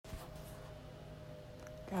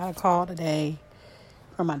Got a call today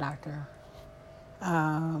from my doctor.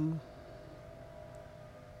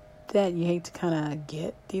 That you hate to kind of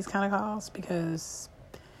get these kind of calls because,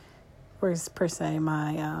 per se,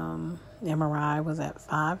 my MRI was at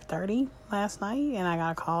 5:30 last night, and I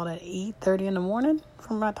got a call at 8:30 in the morning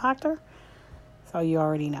from my doctor. So you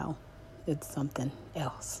already know it's something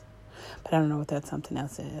else. But I don't know what that something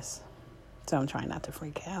else is. So I'm trying not to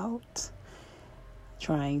freak out.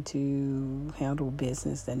 Trying to handle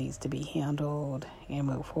business that needs to be handled and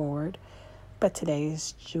move forward. But today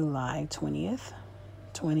is July 20th,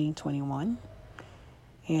 2021.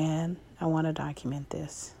 And I want to document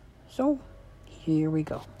this. So here we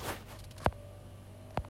go.